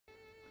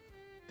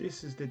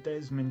This is the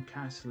Desmond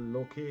Castle,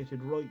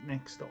 located right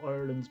next to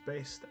Ireland's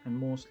best and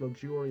most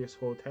luxurious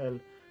hotel,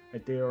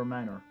 Adare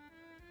Manor.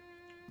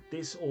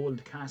 This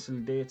old castle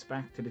dates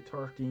back to the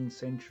 13th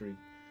century.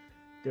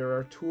 There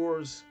are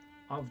tours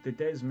of the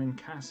Desmond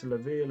Castle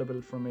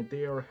available from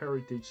Adare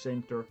Heritage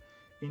Centre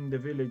in the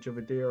village of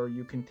Adare.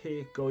 You can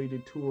take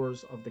guided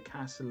tours of the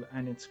castle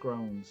and its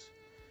grounds.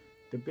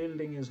 The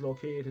building is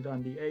located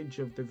on the edge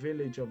of the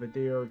village of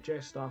Adare,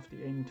 just off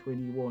the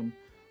N21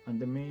 on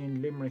the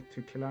main Limerick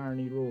to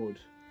Killarney road.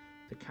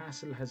 The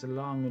castle has a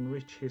long and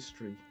rich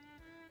history.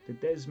 The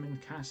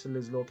Desmond Castle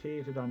is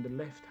located on the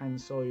left-hand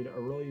side,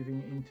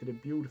 arriving into the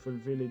beautiful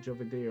village of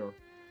Adare.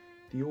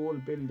 The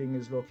old building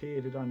is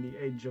located on the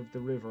edge of the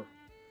river.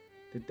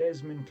 The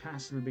Desmond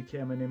Castle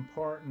became an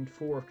important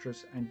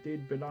fortress and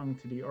did belong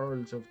to the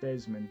Earls of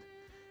Desmond.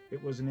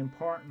 It was an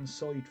important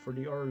site for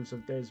the Earls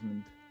of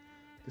Desmond.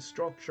 The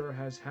structure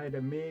has had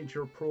a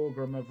major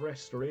programme of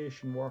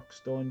restoration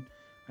works done,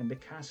 and the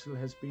castle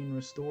has been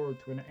restored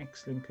to an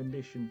excellent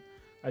condition,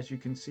 as you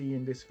can see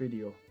in this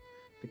video.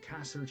 The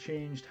castle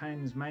changed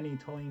hands many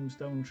times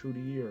down through the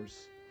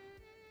years.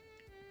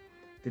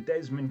 The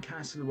Desmond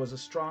Castle was a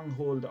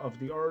stronghold of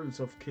the Earls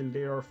of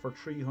Kildare for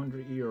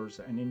 300 years,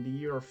 and in the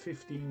year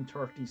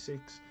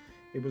 1536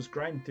 it was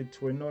granted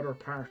to another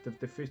part of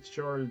the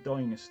Fitzgerald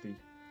dynasty.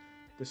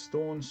 The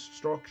stone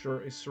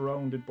structure is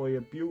surrounded by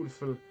a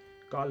beautiful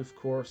golf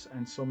course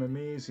and some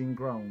amazing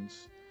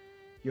grounds.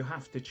 You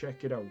have to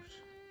check it out.